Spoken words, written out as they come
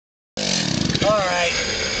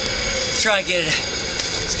let's try and get it.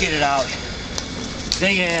 Let's get it out.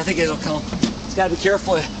 Yeah, I think it'll come. Just gotta be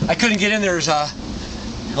careful. I couldn't get in there. There's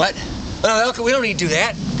what? No, we don't need to do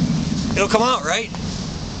that. It'll come out, right?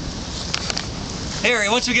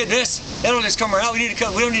 There. Once we get this, it'll just come right out. We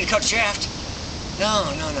don't need to cut shaft. No.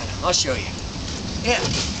 I'll show you. Yeah.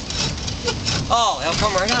 Oh, it'll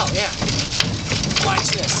come right out. Yeah. Watch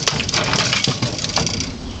this.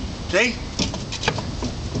 See?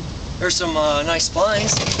 There's some nice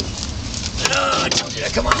splines. Oh, I told you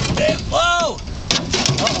to come on. Whoa!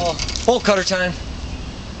 Uh-oh. Bolt cutter time.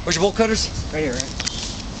 Where's your bolt cutters? Right here, right?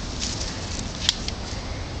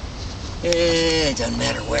 It doesn't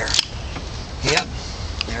matter where. Yep.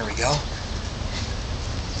 There we go.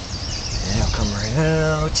 And it'll come right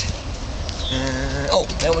out. Oh,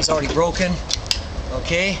 that one's already broken.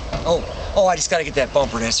 Okay. Oh, I just gotta get that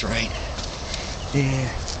bumper. That's right. Yeah.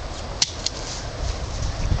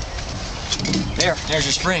 There's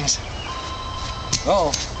your springs.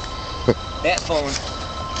 Oh, that phone.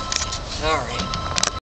 All right.